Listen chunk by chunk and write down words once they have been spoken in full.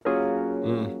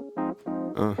Mm,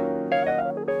 uh.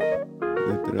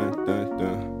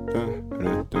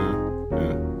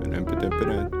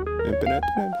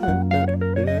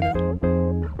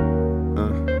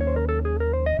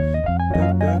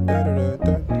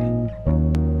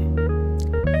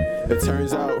 It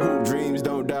turns out hoop dreams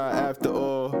don't die after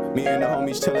all. Me and the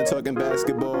homies chillin' talking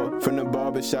basketball. From the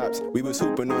barber shops, we was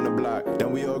hooping on the block.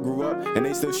 Then we all grew up, and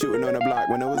they still shooting on the block.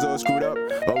 When it was all screwed up,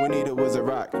 all we needed was a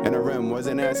rock and a rim.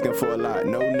 Wasn't asking for a lot.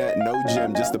 No net, no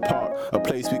gym, just a park, a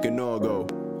place we can all go.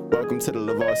 Welcome to the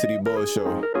LaVarsity Ball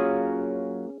Show.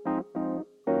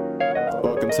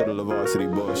 Welcome to the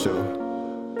LaVarsity Ball Show.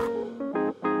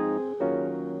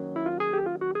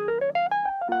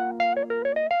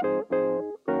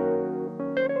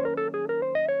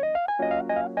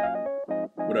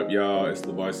 What up, y'all? It's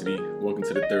LaVarsity. Welcome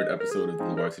to the third episode of the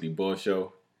LaVarsity Ball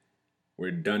Show.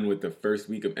 We're done with the first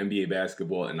week of NBA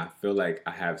basketball, and I feel like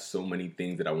I have so many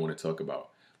things that I want to talk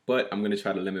about. But I'm going to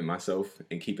try to limit myself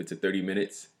and keep it to 30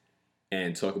 minutes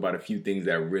and talk about a few things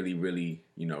that really,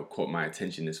 caught my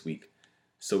attention this week.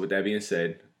 So with that being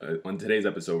said, on today's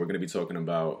episode, we're going to be talking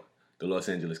about the Los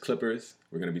Angeles Clippers.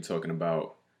 We're going to be talking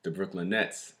about the Brooklyn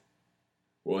Nets.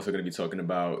 We're also going to be talking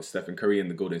about Stephen Curry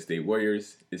and the Golden State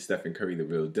Warriors. Is Stephen Curry the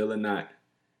real deal or not?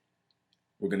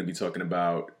 We're going to be talking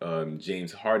about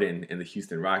James Harden and the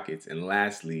Houston Rockets. And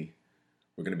lastly,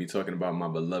 we're going to be talking about my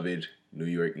beloved New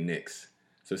York Knicks.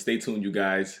 So stay tuned, you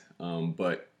guys.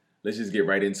 But let's just get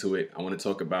right into it. I want to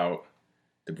talk about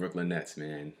the Brooklyn Nets,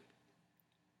 man.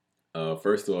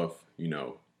 First off,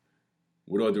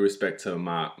 with all due respect to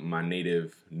my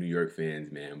native New York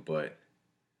fans, man, but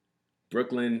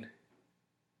Brooklyn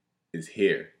is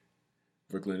here.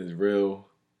 Brooklyn is real.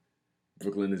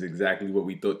 Brooklyn is exactly what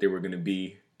we thought they were going to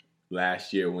be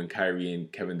last year when Kyrie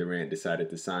and Kevin Durant decided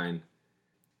to sign.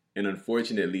 And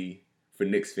unfortunately, for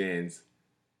Knicks fans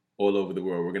all over the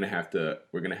world, we're gonna have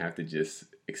to just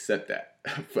accept that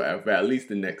for at least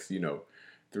the next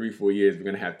 3-4 years. We're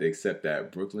gonna have to accept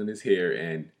that Brooklyn is here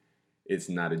and it's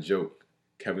not a joke.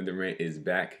 Kevin Durant is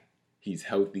back. He's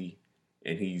healthy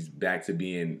and he's back to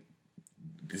being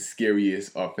the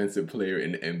scariest offensive player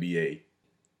in the NBA.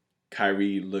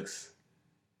 Kyrie looks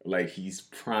like he's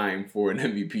primed for an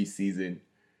MVP season.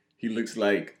 He looks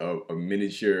like a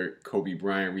miniature Kobe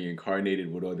Bryant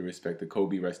reincarnated, with all due respect to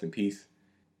Kobe, rest in peace.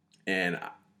 And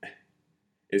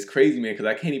it's crazy, man, because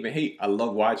I can't even hate. I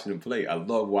love watching him play. I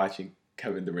love watching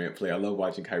Kevin Durant play. I love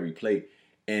watching Kyrie play.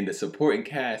 And the supporting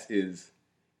cast is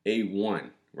A1,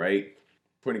 right?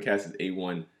 Supporting cast is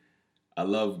A1. I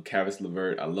love Caris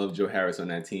LeVert. I love Joe Harris on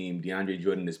that team. DeAndre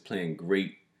Jordan is playing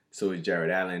great. So is Jarrett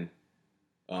Allen.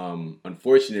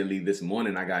 Unfortunately, this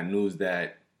morning I got news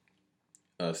that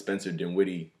Spencer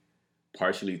Dinwiddie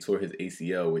partially tore his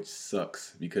ACL, which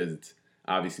sucks because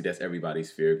obviously that's everybody's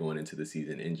fear going into the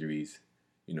season, injuries.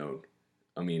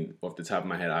 Off the top of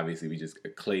my head, obviously we just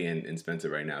Clay and Spencer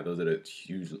right now. Those are the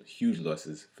huge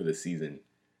losses for the season.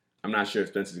 I'm not sure if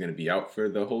Spencer's going to be out for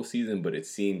the whole season, but it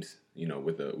seems,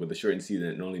 with a shortened season,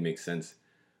 it only makes sense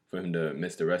for him to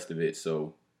miss the rest of it.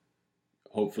 So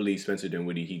hopefully Spencer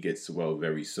Dinwiddie, he gets well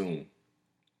very soon.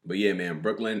 But yeah, man,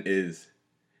 Brooklyn is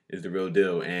the real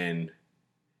deal. And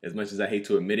as much as I hate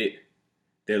to admit it,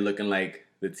 they're looking like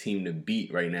the team to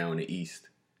beat right now in the East.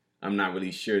 I'm not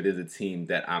really sure there's a team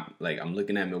that I'm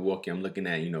looking at Milwaukee, I'm looking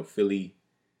at, Philly,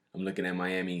 I'm looking at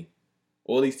Miami.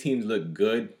 All these teams look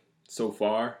good so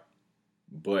far,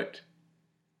 but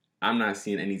I'm not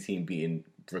seeing any team beating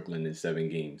Brooklyn in 7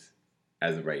 games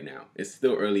as of right now. It's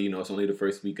still early, it's only the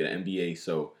first week of the NBA,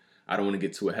 so I don't want to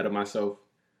get too ahead of myself.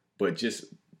 But just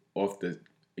off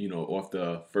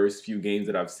the first few games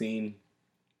that I've seen,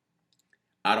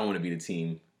 I don't want to be the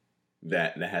team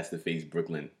that has to face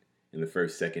Brooklyn in the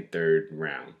first, second, third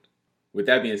round. With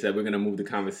that being said, we're going to move the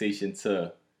conversation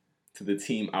to the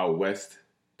team out west,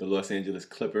 the Los Angeles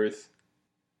Clippers.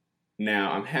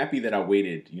 Now, I'm happy that I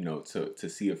waited, to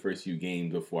see the first few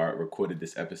games before I recorded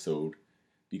this episode,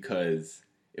 because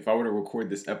if I were to record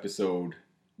this episode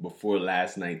before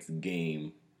last night's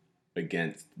game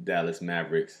against Dallas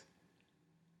Mavericks,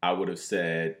 I would have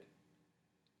said,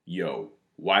 yo,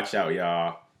 watch out,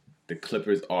 y'all. The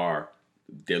Clippers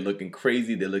they're looking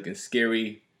crazy. They're looking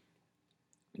scary.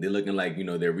 They're looking like,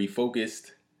 they're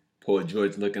refocused. Paul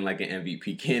George looking like an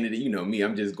MVP candidate. Me,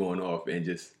 I'm just going off and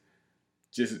just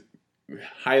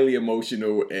highly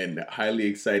emotional and highly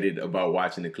excited about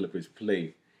watching the Clippers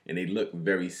play. And they look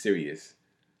very serious.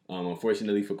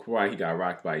 Unfortunately for Kawhi, he got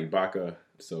rocked by Ibaka.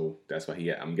 So that's why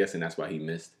I'm guessing that's why he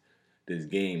missed this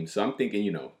game. So I'm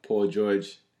thinking, Paul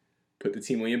George, put the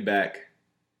team on your back.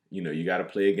 You got to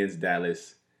play against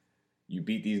Dallas. You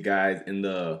beat these guys in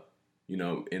the,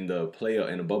 in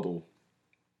the bubble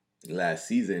last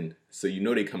season. So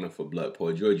they coming for blood.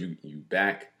 Paul George, you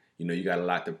back. You got a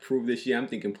lot to prove this year. I'm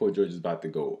thinking Paul George is about to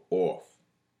go off.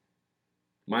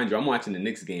 Mind you, I'm watching the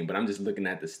Knicks game, but I'm just looking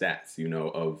at the stats,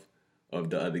 of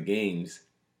the other games,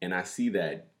 and I see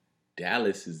that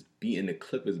Dallas is beating the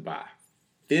Clippers by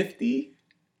 50.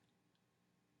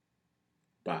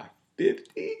 By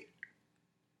 50?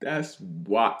 That's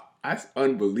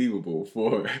unbelievable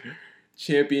for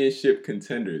championship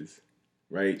contenders,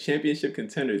 right? Championship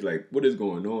contenders, like, what is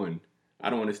going on? I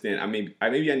don't understand. Maybe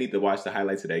I need to watch the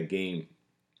highlights of that game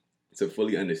to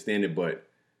fully understand it, but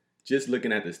just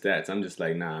looking at the stats, I'm just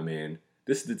like, nah, man.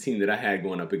 This is the team that I had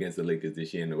going up against the Lakers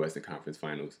this year in the Western Conference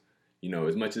Finals.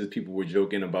 As much as people were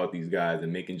joking about these guys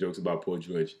and making jokes about Paul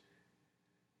George,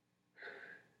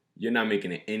 you're not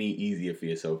making it any easier for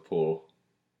yourself, Paul.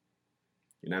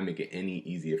 You're not making it any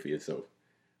easier for yourself.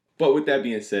 But with that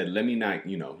being said, let me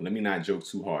not joke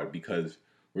too hard, because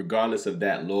regardless of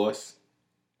that loss,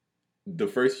 the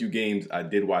first few games I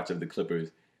did watch of the Clippers,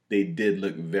 they did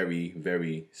look very,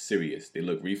 very serious. They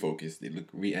look refocused. They look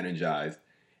re-energized.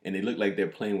 And they look like they're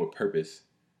playing with purpose.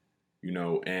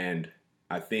 And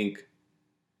I think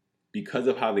because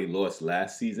of how they lost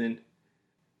last season,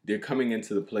 they're coming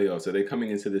into the playoffs. So they're coming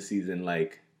into the season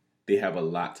like they have a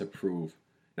lot to prove.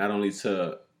 Not only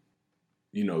to,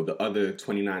 the other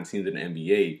 29 teams in the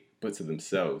NBA, but to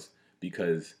themselves.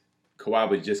 Because Kawhi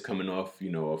was just coming off,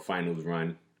 a finals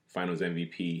run, finals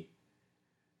MVP.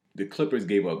 The Clippers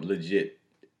gave up legit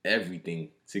everything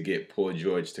to get Paul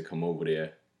George to come over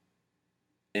there.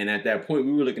 And at that point,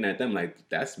 we were looking at them like,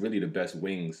 that's really the best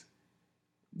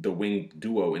the wing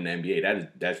duo in the NBA.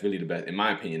 That's really the best, in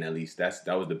my opinion at least. That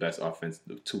was the best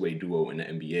offensive two-way duo in the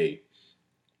NBA.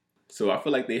 So I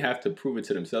feel like they have to prove it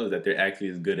to themselves that they're actually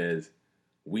as good as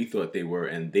we thought they were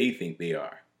and they think they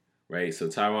are, right? So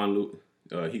Tyronn Lue,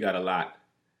 he got a lot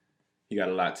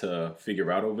to figure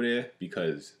out over there,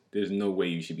 because there's no way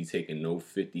you should be taking no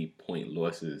 50-point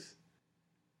losses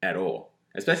at all,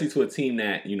 especially to a team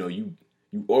that you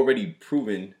already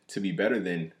proven to be better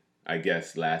than, I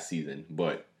guess, last season.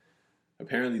 But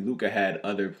apparently Luka had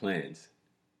other plans.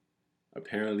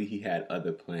 Apparently he had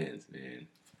other plans, man.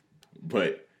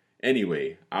 But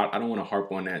anyway, I don't want to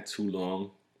harp on that too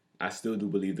long. I still do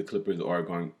believe the Clippers are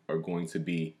going to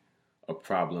be a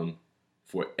problem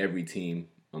for every team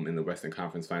in the Western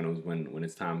Conference Finals when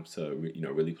it's time to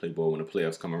really play ball when the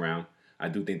playoffs come around. I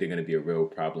do think they're going to be a real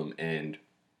problem. And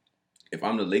if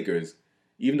I'm the Lakers,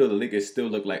 even though the Lakers still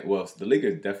look like, the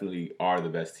Lakers definitely are the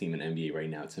best team in the NBA right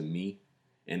now to me,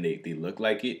 and they look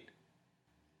like it,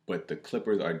 but the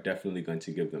Clippers are definitely going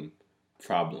to give them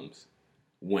problems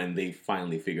when they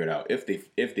finally figure it out, if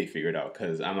they figure it out,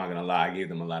 because I'm not going to lie, I gave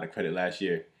them a lot of credit last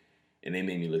year, and they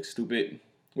made me look stupid,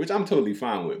 which I'm totally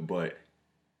fine with, but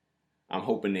I'm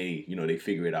hoping they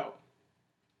figure it out.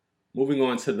 Moving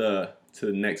on to the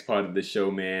next part of the show,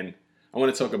 man, I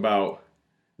want to talk about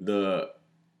the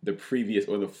previous,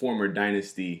 or the former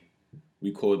dynasty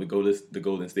we call the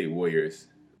Golden State Warriors.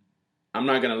 I'm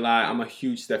not going to lie, I'm a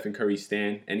huge Stephen Curry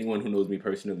stan. Anyone who knows me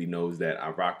personally knows that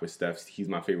I rock with Steph. He's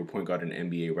my favorite point guard in the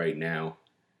NBA right now.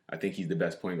 I think he's the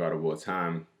best point guard of all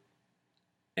time.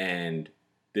 And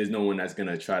there's no one that's going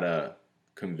to try to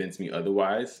convince me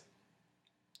otherwise.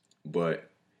 But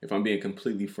if I'm being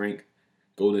completely frank,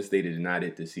 Golden State is not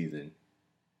it this season.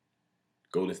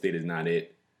 Golden State is not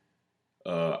it.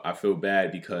 I feel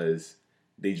bad because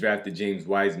they drafted James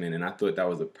Wiseman, and I thought that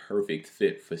was a perfect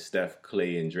fit for Steph,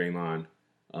 Clay, and Draymond.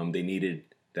 They needed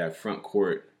that front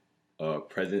court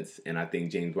presence, and I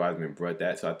think James Wiseman brought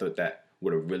that. So I thought that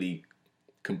would have really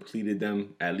completed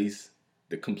them, at least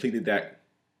completed that,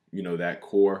 that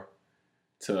core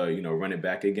to, run it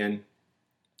back again.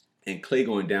 And Clay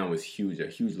going down was huge, a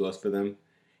huge loss for them.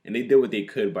 And they did what they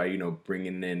could by,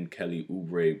 bringing in Kelly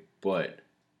Oubre, but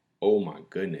oh my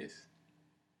goodness,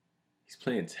 he's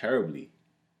playing terribly.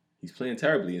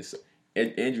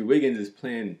 And Andrew Wiggins is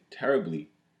playing terribly.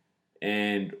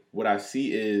 And what I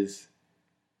see is,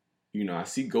 I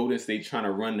see Golden State trying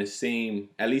to run the same,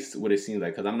 at least what it seems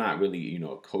like, because I'm not really,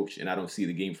 a coach, and I don't see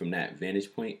the game from that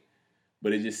vantage point.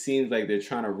 But it just seems like they're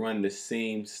trying to run the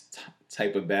same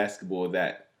type of basketball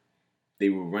that they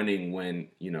were running when,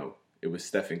 it was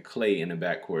Steph and Clay in the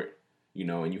backcourt,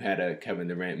 and you had a Kevin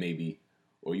Durant maybe,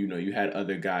 or, you had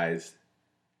other guys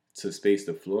to space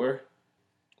the floor.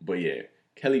 But yeah,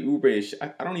 Kelly Oubre,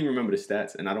 I don't even remember the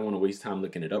stats, and I don't want to waste time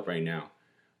looking it up right now.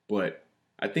 But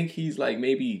I think he's like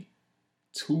maybe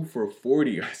 2 for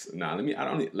 40 or something. I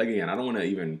don't want to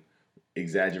even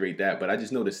exaggerate that, but I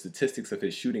just know the statistics of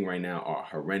his shooting right now are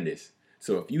horrendous.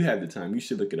 So if you have the time, you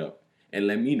should look it up and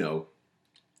let me know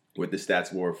what the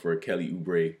stats were for Kelly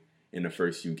Oubre in the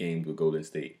first few games with Golden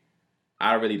State.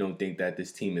 I really don't think that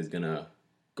this team is going to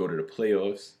go to the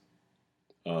playoffs.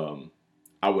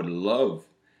 I would love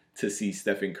to see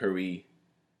Stephen Curry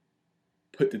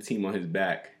put the team on his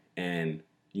back and,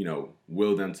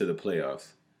 will them to the playoffs.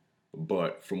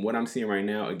 But from what I'm seeing right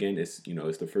now, again, it's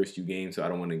the first few games, so I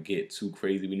don't want to get too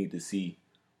crazy. We need to see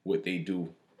what they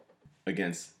do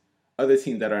against other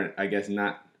teams that are, I guess,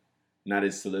 not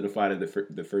as solidified as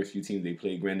the first few teams they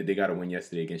played. Granted, they got a win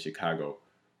yesterday against Chicago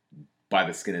by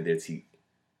the skin of their teeth.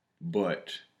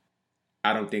 But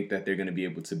I don't think that they're going to be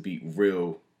able to beat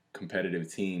real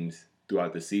competitive teams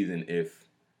throughout the season if,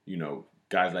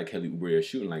 guys like Kelly Oubre are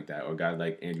shooting like that, or guys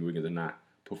like Andrew Wiggins are not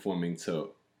performing to.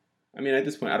 I mean, at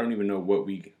this point, I don't even know what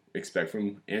we expect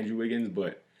from Andrew Wiggins,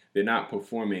 but they're not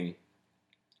performing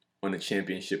on a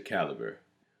championship caliber.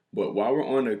 But while we're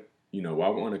on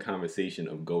a conversation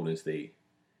of Golden State,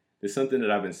 there's something that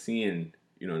I've been seeing,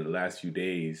 in the last few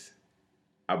days.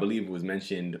 I believe it was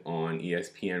mentioned on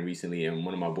ESPN recently, and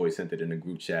one of my boys sent it in the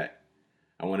group chat.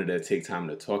 I wanted to take time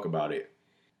to talk about it.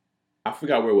 I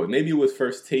forgot where it was. Maybe it was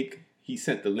First Take. He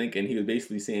sent the link, and he was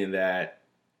basically saying that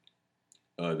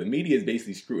the media is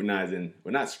basically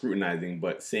not scrutinizing,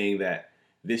 but saying that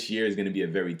this year is going to be a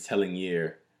very telling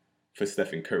year for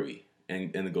Stephen Curry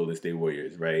and the Golden State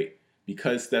Warriors, right?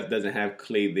 Because Steph doesn't have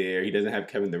Klay there, he doesn't have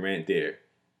Kevin Durant there,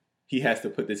 he has to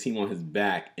put the team on his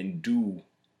back and do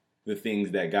the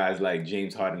things that guys like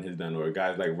James Harden has done or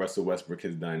guys like Russell Westbrook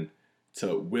has done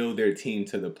to will their team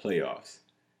to the playoffs.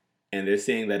 And they're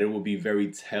saying that it will be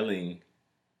very telling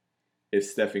if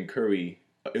Stephen Curry,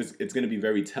 it's going to be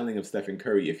very telling of Stephen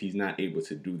Curry if he's not able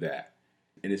to do that.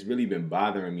 And it's really been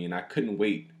bothering me, and I couldn't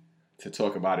wait to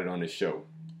talk about it on the show.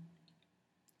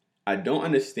 I don't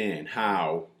understand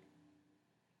how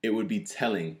it would be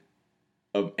telling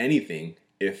of anything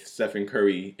if Stephen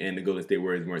Curry and the Golden State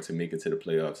Warriors weren't to make it to the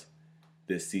playoffs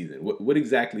this season. What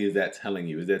exactly is that telling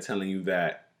you? Is that telling you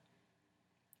that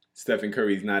Stephen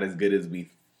Curry is not as good as we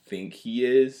think he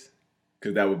is?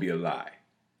 Because that would be a lie,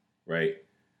 right?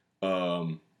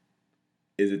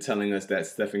 Is it telling us that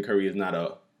Stephen Curry is not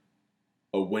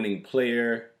a winning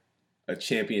player, a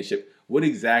championship? What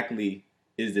exactly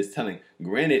is this telling?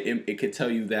 Granted, it could tell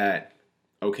you that,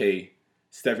 okay,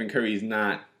 Stephen Curry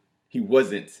he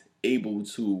wasn't able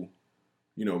to,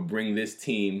 bring this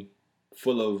team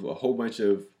full of a whole bunch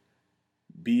of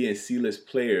B and C list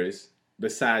players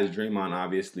besides Draymond,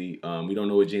 obviously. We don't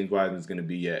know what James Wiseman is going to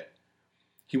be yet.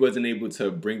 He wasn't able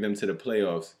to bring them to the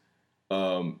playoffs.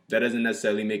 That doesn't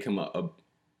necessarily make him a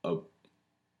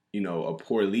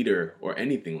poor leader or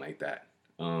anything like that.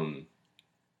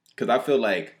 Because I feel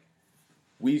like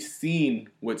we've seen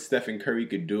what Stephen Curry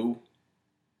could do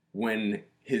when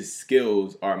his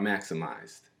skills are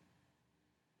maximized.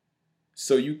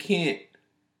 So you can't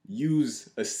use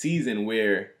a season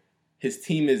where his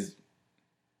team is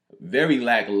very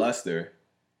lackluster,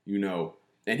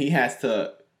 and he has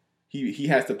to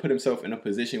put himself in a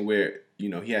position where,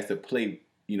 he has to play,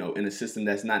 in a system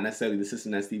that's not necessarily the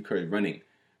system that Steve Kerr is running,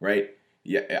 right?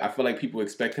 Yeah, I feel like people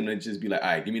expect him to just be like, all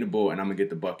right, give me the ball and I'm going to get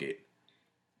the bucket.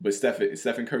 But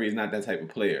Stephen Curry is not that type of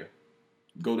player.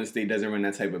 Golden State doesn't run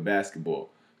that type of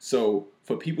basketball. So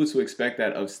for people to expect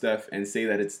that of Steph and say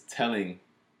that it's telling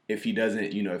if he doesn't,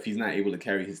 if he's not able to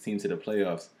carry his team to the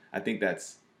playoffs, I think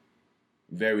that's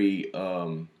very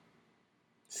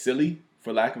silly,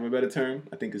 for lack of a better term.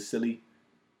 I think it's silly,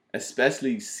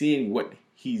 especially seeing what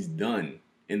he's done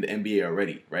in the NBA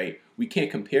already, right? We can't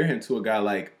compare him to a guy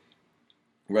like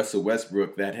Russell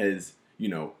Westbrook that has,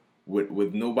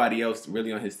 with nobody else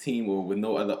really on his team or with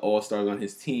no other all-stars on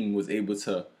his team was able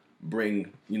to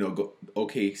bring,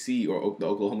 OKC or the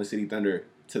Oklahoma City Thunder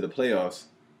to the playoffs,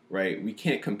 right? We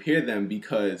can't compare them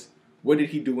because what did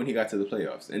he do when he got to the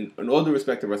playoffs? And all due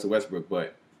respect to Russell Westbrook,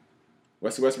 but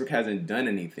Russell Westbrook hasn't done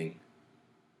anything.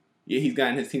 Yeah, he's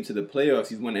gotten his team to the playoffs.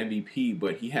 He's won MVP,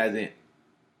 but he hasn't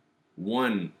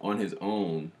won on his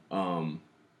own.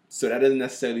 So that doesn't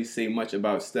necessarily say much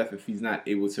about Steph if he's not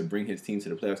able to bring his team to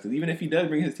the playoffs. Because even if he does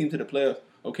bring his team to the playoffs,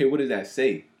 okay, what does that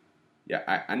say?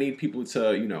 Yeah, I need people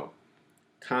to,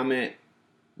 comment.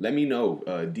 Let me know.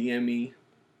 DM me.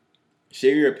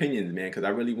 Share your opinions, man, because I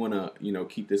really want to,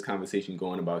 keep this conversation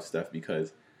going about Steph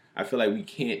because I feel like we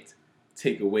can't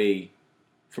take away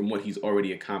from what he's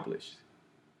already accomplished.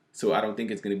 So I don't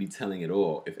think it's going to be telling at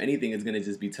all. If anything, it's going to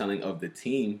just be telling of the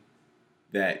team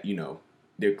that,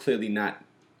 they're clearly not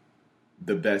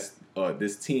the best.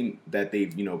 This team that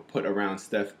they've, put around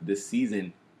Steph this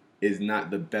season is not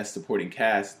the best supporting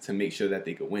cast to make sure that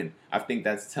they could win. I think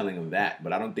that's telling of that,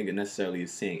 but I don't think it necessarily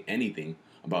is saying anything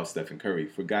about Stephen Curry.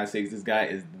 For God's sakes, this guy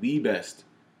is the best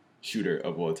shooter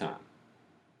of all time.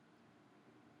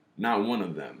 Not one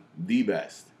of them, the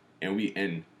best.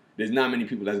 And there's not many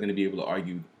people that's going to be able to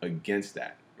argue against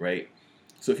that, right?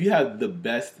 So if you have the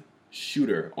best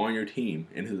shooter on your team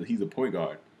and he's a point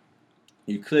guard,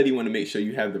 you clearly want to make sure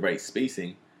you have the right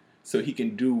spacing so he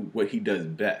can do what he does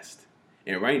best.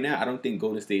 And right now, I don't think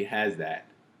Golden State has that.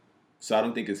 So I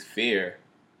don't think it's fair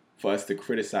for us to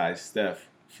criticize Steph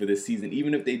for this season,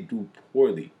 even if they do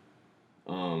poorly.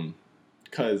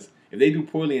 Because if they do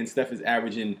poorly and Steph is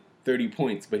averaging 30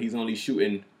 points, but he's only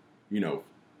shooting,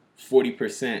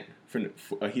 40%,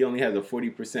 he only has a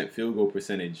 40% field goal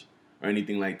percentage or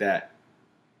anything like that,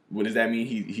 what does that mean?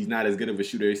 He's not as good of a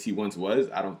shooter as he once was?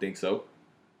 I don't think so.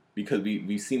 Because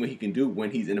we've seen what he can do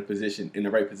when he's in the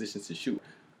right positions to shoot.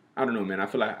 I don't know, man. I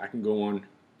feel like I can go on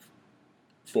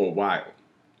for a while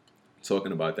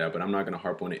talking about that, but I'm not going to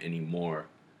harp on it anymore.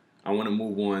 I want to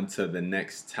move on to the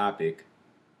next topic,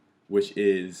 which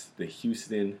is the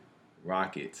Houston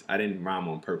Rockets. I didn't rhyme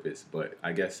on purpose, but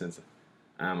I guess since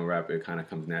I'm a rapper, it kind of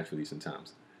comes naturally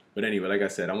sometimes. But anyway, like I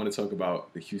said, I want to talk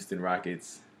about the Houston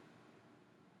Rockets.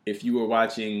 If you were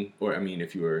watching,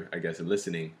 if you were,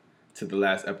 listening to the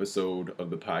last episode of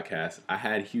the podcast, I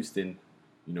had Houston,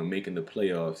 making the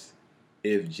playoffs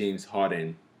if James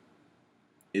Harden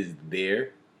is there,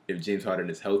 if James Harden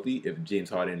is healthy, if James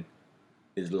Harden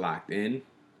is locked in.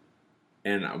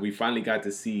 And we finally got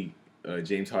to see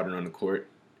James Harden on the court.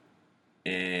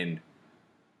 And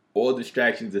all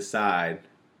distractions aside,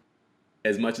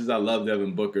 as much as I love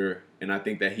Devin Booker, and I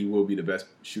think that he will be the best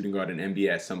shooting guard in the NBA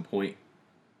at some point,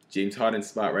 James Harden's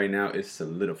spot right now is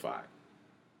solidified.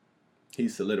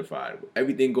 He's solidified.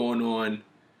 Everything going on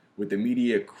with the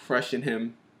media crushing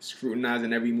him,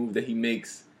 scrutinizing every move that he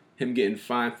makes, him getting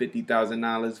fined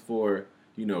 $50,000 for,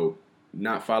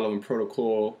 not following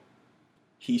protocol.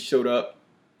 He showed up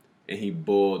and he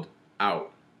balled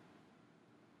out.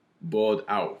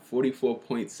 44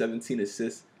 points, 17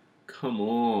 assists. Come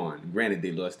on. Granted,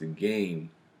 they lost the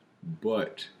game,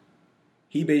 but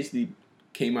he basically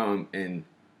came out and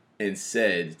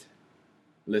said,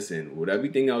 listen, with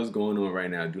everything else going on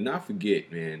right now, do not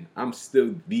forget, man, I'm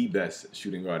still the best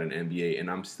shooting guard in the NBA,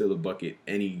 and I'm still a bucket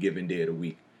any given day of the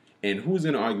week. And who's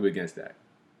going to argue against that,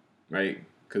 right?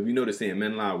 Because we know the saying,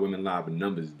 men lie, women lie, but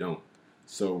numbers don't.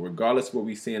 So regardless of what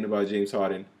we're saying about James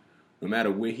Harden, no matter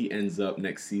where he ends up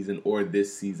next season or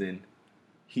this season,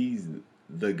 he's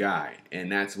the guy.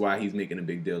 And that's why he's making a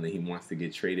big deal, and he wants to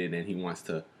get traded, and he wants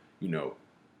to,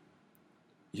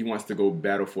 he wants to go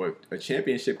battle for a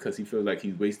championship because he feels like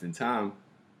he's wasting time.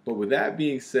 But with that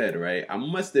being said, right, I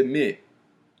must admit,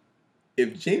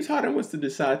 if James Harden wants to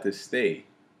decide to stay,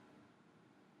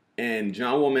 and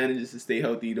John Wall manages to stay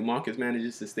healthy, DeMarcus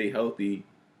manages to stay healthy,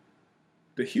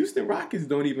 the Houston Rockets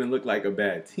don't even look like a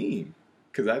bad team.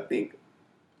 Because I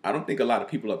don't think a lot of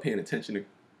people are paying attention to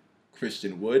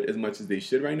Christian Wood as much as they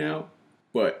should right now.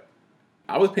 But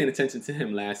I was paying attention to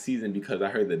him last season because I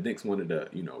heard the Knicks wanted to,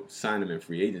 sign him in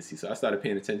free agency. So I started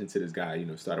paying attention to this guy,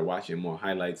 started watching more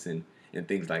highlights and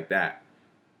things like that.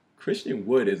 Christian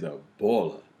Wood is a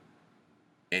baller.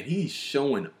 And he's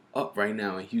showing up right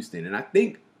now in Houston. And I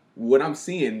think what I'm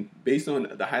seeing, based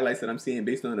on the highlights that I'm seeing,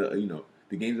 based on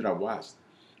the games that I watched,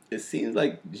 it seems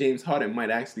like James Harden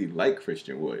might actually like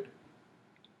Christian Wood.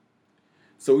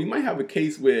 So we might have a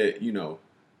case where,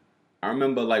 I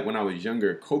remember like when I was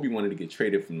younger, Kobe wanted to get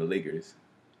traded from the Lakers.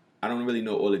 I don't really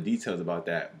know all the details about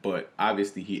that, but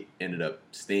obviously he ended up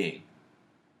staying.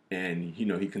 And,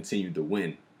 he continued to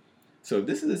win. So if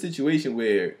this is a situation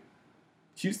where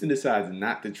Houston decides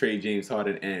not to trade James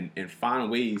Harden and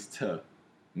find ways to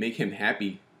make him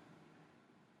happy,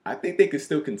 I think they could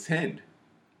still contend.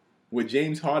 With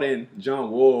James Harden,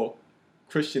 John Wall,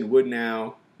 Christian Wood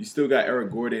now, you still got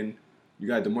Eric Gordon, you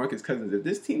got DeMarcus Cousins. If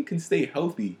this team can stay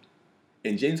healthy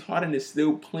and James Harden is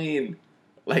still playing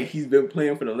like he's been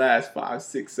playing for the last 5,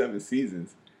 6, 7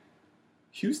 seasons,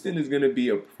 Houston is going to be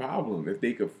a problem if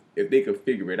they could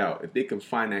figure it out, if they could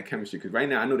find that chemistry. Because right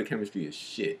now I know the chemistry is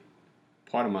shit.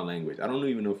 Pardon my language. I don't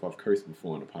even know if I've cursed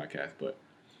before on the podcast, but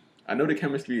I know the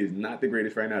chemistry is not the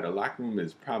greatest right now. The locker room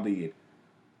is probably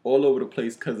all over the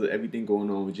place because of everything going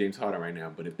on with James Harden right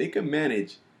now. But if they can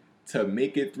manage to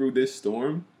make it through this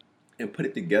storm and put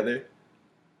it together,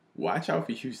 watch out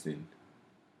for Houston.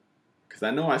 Because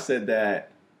I know I said that,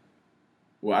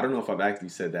 well, I don't know if I've actually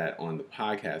said that on the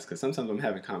podcast, because sometimes I'm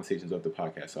having conversations off the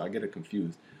podcast, so I get it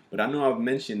confused. But I know I've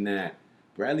mentioned that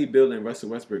Bradley Beal and Russell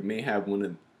Westbrook may have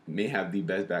the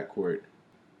best backcourt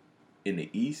in the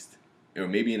East, or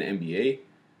maybe in the NBA.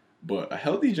 But a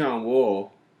healthy John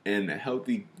Wall and a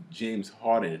healthy James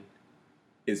Harden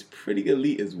is pretty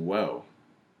elite as well.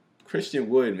 Christian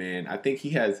Wood, man, I think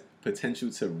he has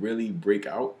potential to really break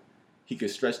out. He can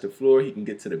stretch the floor. He can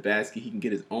get to the basket. He can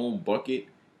get his own bucket.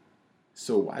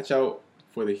 So watch out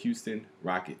for the Houston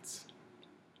Rockets.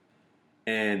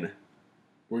 And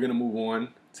we're going to move on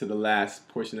to the last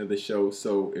portion of the show.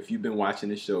 So if you've been watching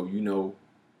the show, you know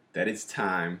that it's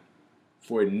time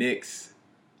for Knicks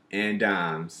and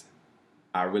Dimes.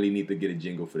 I really need to get a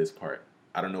jingle for this part.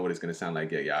 I don't know what it's going to sound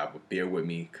like yet, y'all, but bear with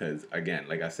me because, again,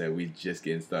 like I said, we just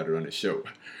getting started on the show.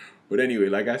 But anyway,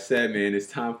 like I said, man, it's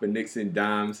time for Knicks and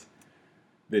Dimes.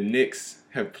 The Knicks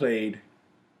have played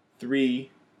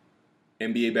 3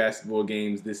 NBA basketball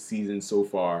games this season so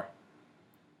far,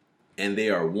 and they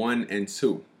are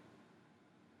 1-2.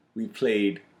 We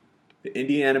played the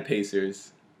Indiana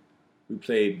Pacers, we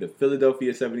played the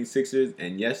Philadelphia 76ers,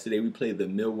 and yesterday we played the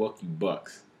Milwaukee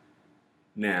Bucks.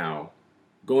 Now,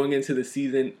 going into the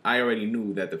season, I already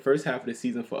knew that the first half of the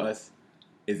season for us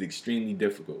is extremely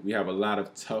difficult. We have a lot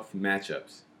of tough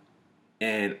matchups.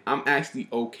 And I'm actually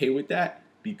okay with that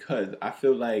because I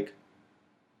feel like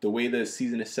the way the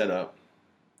season is set up,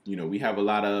 you know, we have a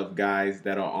lot of guys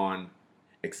that are on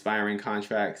expiring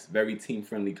contracts, very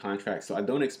team-friendly contracts. So I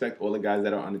don't expect all the guys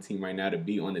that are on the team right now to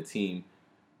be on the team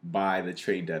by the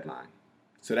trade deadline.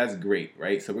 So that's great,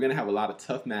 right? So we're going to have a lot of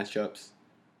tough matchups.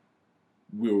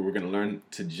 We're going to learn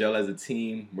to gel as a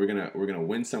team. We're going to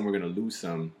win some, we're going to lose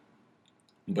some.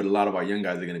 But a lot of our young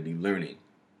guys are going to be learning,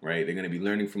 right? They're going to be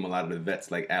learning from a lot of the vets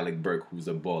like Alec Burke, who's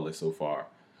a baller so far.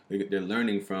 They're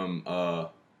learning from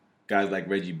guys like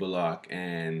Reggie Bullock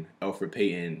and Elfrid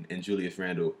Payton and Julius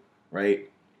Randle, right?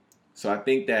 So I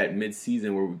think that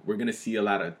mid-season we're going to see a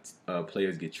lot of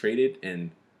players get traded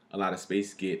and a lot of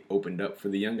space get opened up for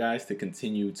the young guys to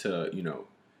continue to, you know,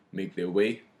 make their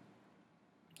way.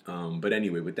 But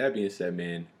anyway, with that being said,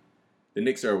 man, the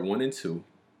Knicks are 1-2.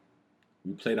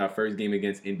 We played our first game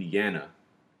against Indiana.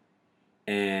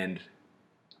 And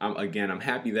I'm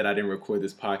happy that I didn't record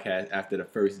this podcast after the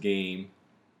first game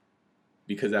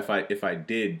because if I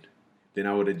did, then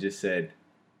I would have just said,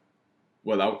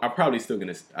 well, I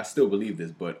still believe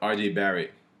this, but RJ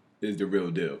Barrett is the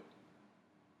real deal.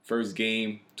 First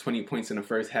game, 20 points in the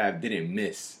first half, didn't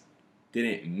miss,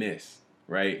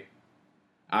 right?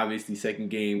 Obviously, second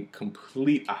game,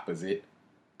 complete opposite.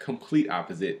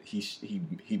 He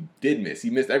did miss. He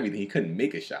missed everything. He couldn't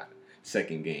make a shot.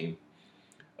 Second game.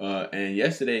 And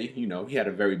yesterday, you know, he had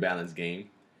a very balanced game.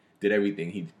 Did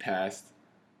everything. He passed,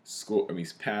 scored,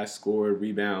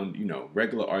 rebound, you know,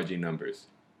 regular RJ numbers.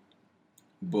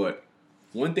 But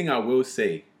one thing I will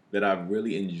say that I've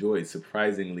really enjoyed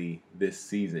surprisingly this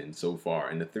season so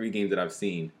far, in the 3 games that I've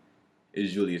seen,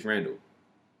 is Julius Randle.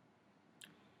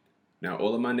 Now,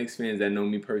 all of my Knicks fans that know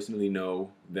me personally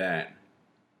know that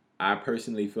I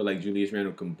personally feel like Julius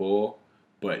Randle can ball,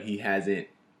 but he hasn't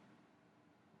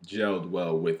gelled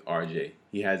well with RJ.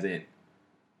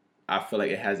 I feel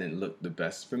like it hasn't looked the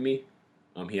best for me.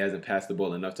 He hasn't passed the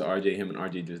ball enough to RJ. Him and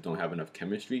RJ just don't have enough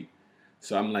chemistry.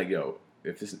 So I'm like, yo,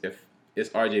 if it's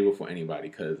RJ before anybody,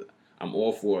 because I'm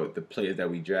all for the players that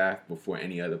we draft before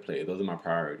any other player. Those are my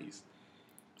priorities.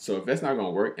 So if that's not going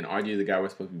to work, and RJ is the guy we're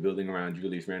supposed to be building around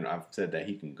Julius Randle, I've said that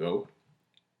he can go.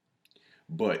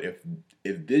 But if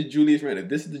this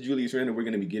is the Julius Randle we're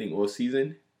going to be getting all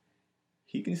season,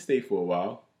 he can stay for a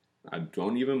while. I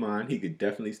don't even mind. He could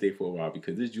definitely stay for a while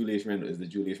because this Julius Randle is the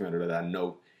Julius Randle that I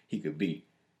know he could be.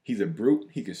 He's a brute.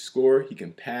 He can score. He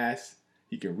can pass.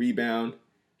 He can rebound.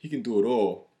 He can do it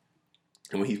all.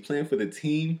 And when he's playing for the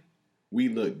team, we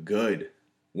look good.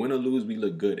 Win or lose, we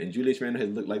look good. And Julius Randle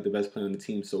has looked like the best player on the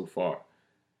team so far,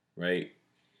 right?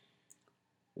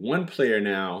 One player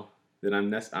now that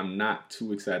I'm not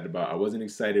too excited about. I wasn't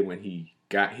excited when he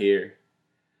got here.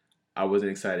 I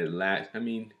wasn't excited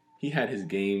he had his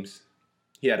games.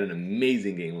 He had an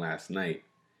amazing game last night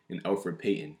in Elfrid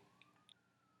Payton.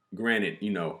 Granted, you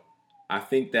know, I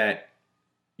think that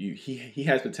he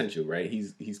has potential, right?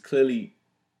 He's clearly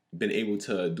been able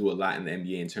to do a lot in the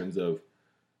NBA in terms of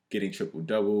getting triple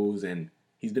doubles, and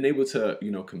he's been able to, you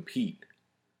know, compete,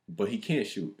 but he can't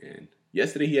shoot. And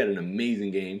yesterday he had an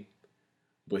amazing game,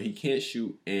 but he can't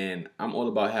shoot. And I'm all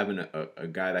about having a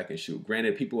guy that can shoot.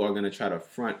 Granted, people are going to try to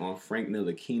front on Frank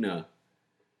Ntilikina,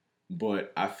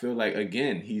 but I feel like,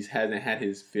 again, he hasn't had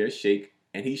his fair shake,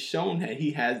 and he's shown that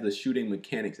he has the shooting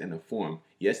mechanics and the form.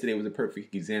 Yesterday was a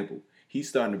perfect example. He's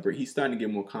starting to get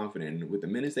more confident. And with the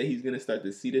minutes that he's going to start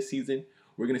to see this season,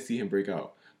 we're going to see him break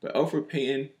out. But Elfrid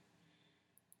Payton,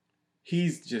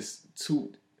 he's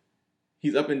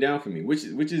up and down for me, which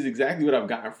is exactly what I've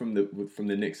gotten from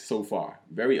the Knicks so far.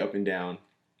 Very up and down.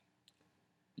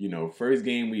 You know, first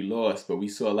game we lost, but we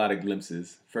saw a lot of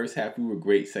glimpses. First half we were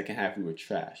great. Second half we were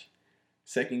trash.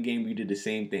 Second game, we did the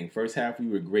same thing. First half, we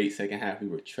were great. Second half, we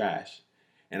were trash.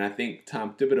 And I think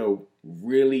Tom Thibodeau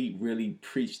really, really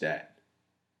preached that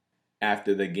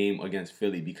after the game against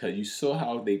Philly, because you saw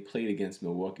how they played against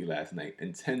Milwaukee last night.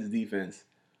 Intense defense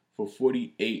for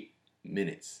 48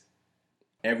 minutes.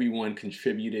 Everyone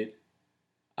contributed.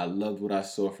 I loved what I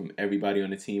saw from everybody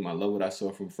on the team. I love what I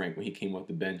saw from Frank when he came off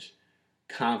the bench.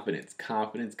 Confidence,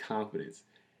 confidence, confidence.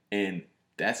 And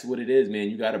that's what it is, man.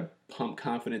 You got to pump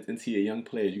confidence into your young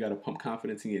players. You got to pump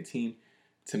confidence in your team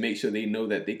to make sure they know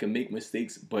that they can make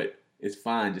mistakes, but it's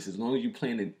fine. Just as long as you're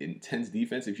playing an intense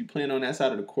defense, if you're playing on that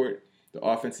side of the court, the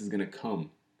offense is going to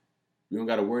come. We don't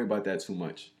got to worry about that too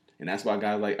much. And that's why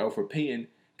guys like Elfrid Payton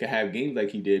could have games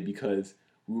like he did, because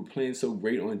we were playing so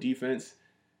great on defense.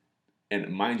 And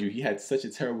mind you, he had such a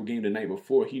terrible game the night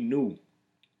before. He knew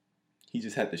he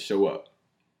just had to show up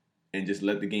and just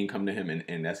let the game come to him.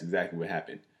 And that's exactly what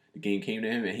happened. The game came to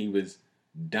him, and he was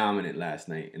dominant last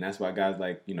night. And that's why guys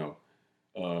like,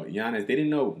 Giannis, they didn't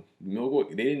know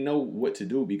Milwaukee. They didn't know what to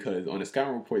do, because on the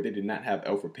scouting report, they did not have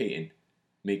Elfrid Payton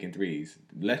making threes.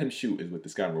 Let him shoot is what the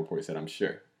scouting report said, I'm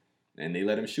sure. And they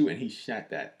let him shoot, and he shot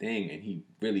that thing, and he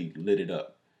really lit it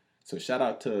up. So shout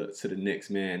out to the Knicks,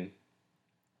 man.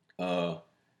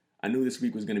 I knew this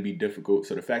week was going to be difficult.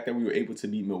 So the fact that we were able to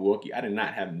beat Milwaukee, I did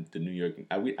not have the New York.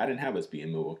 I didn't have us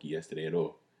beating Milwaukee yesterday at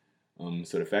all.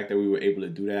 So the fact that we were able to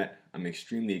do that, I'm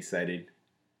extremely excited.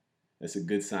 That's a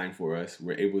good sign for us.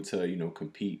 We're able to,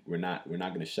 compete. We're not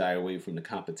going to shy away from the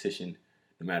competition,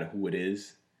 no matter who it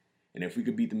is. And if we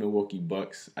could beat the Milwaukee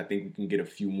Bucks, I think we can get a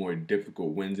few more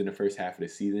difficult wins in the first half of the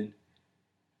season.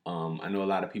 I know a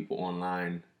lot of people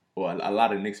online, or a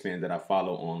lot of Knicks fans that I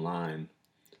follow online,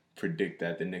 predict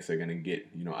that the Knicks are going to get,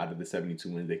 out of the 72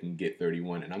 wins, they can get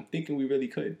 31. And I'm thinking we really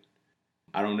could.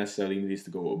 I don't necessarily need us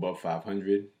to go above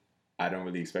 500. I don't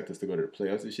really expect us to go to the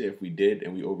playoffs this year. If we did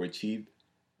and we overachieved,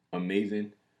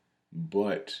 amazing.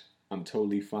 But I'm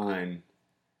totally fine,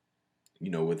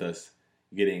 with us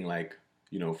getting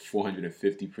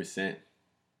 450%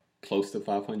 close to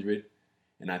 500.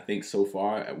 And I think so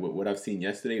far, with what I've seen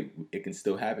yesterday, it can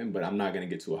still happen, but I'm not going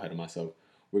to get too ahead of myself.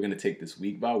 We're going to take this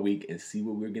week by week and see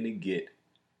what we're going to get.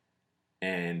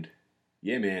 And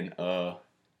yeah, man, I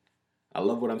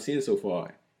love what I'm seeing so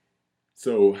far.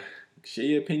 So share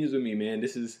your opinions with me, man.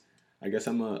 I guess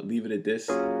I'm going to leave it at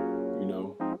this.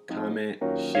 Comment,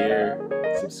 share,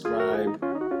 subscribe,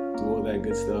 do all that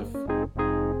good stuff.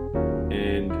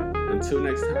 And until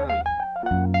next time,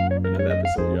 another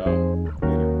episode, y'all.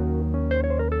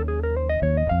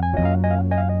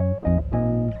 Later.